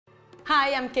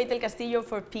Hi, I'm Kate Castillo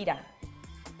for PETA.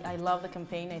 I love the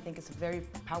campaign. I think it's a very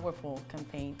powerful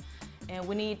campaign. And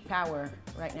we need power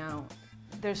right now.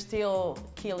 They're still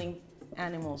killing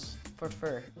animals for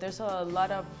fur. There's a lot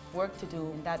of work to do,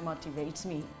 and that motivates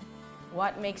me.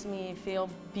 What makes me feel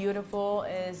beautiful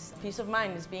is peace of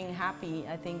mind, is being happy.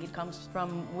 I think it comes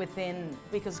from within,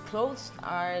 because clothes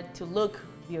are to look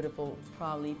beautiful,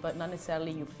 probably, but not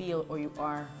necessarily you feel or you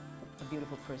are a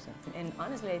beautiful person. And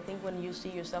honestly, I think when you see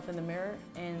yourself in the mirror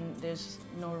and there's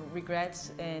no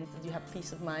regrets and you have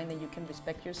peace of mind and you can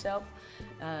respect yourself,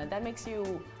 that makes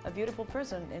you a beautiful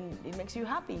person and it makes you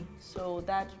happy. So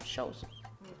that shows.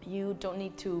 You don't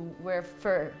need to wear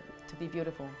fur to be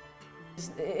beautiful.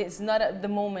 It's not the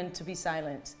moment to be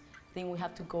silent. I think we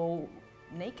have to go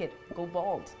naked, go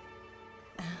bald.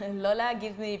 Lola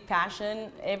gives me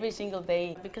passion every single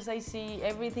day because I see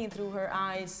everything through her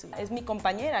eyes. Es mi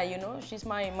compañera, you know? She's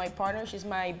my partner, she's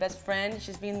my best friend.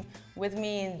 She's been with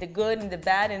me in the good and the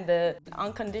bad and the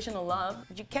unconditional love.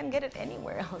 You can't get it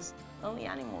anywhere else. Only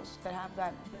animals that have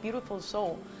that beautiful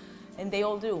soul, and they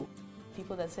all do.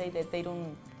 People that say that they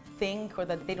don't think or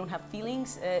that they don't have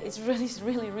feelings, it's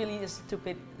really a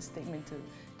stupid statement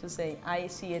to say. I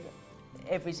see it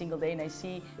every single day, and I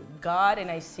see God and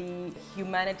I see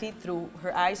humanity through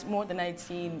her eyes more than I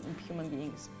see in human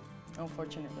beings,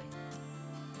 unfortunately.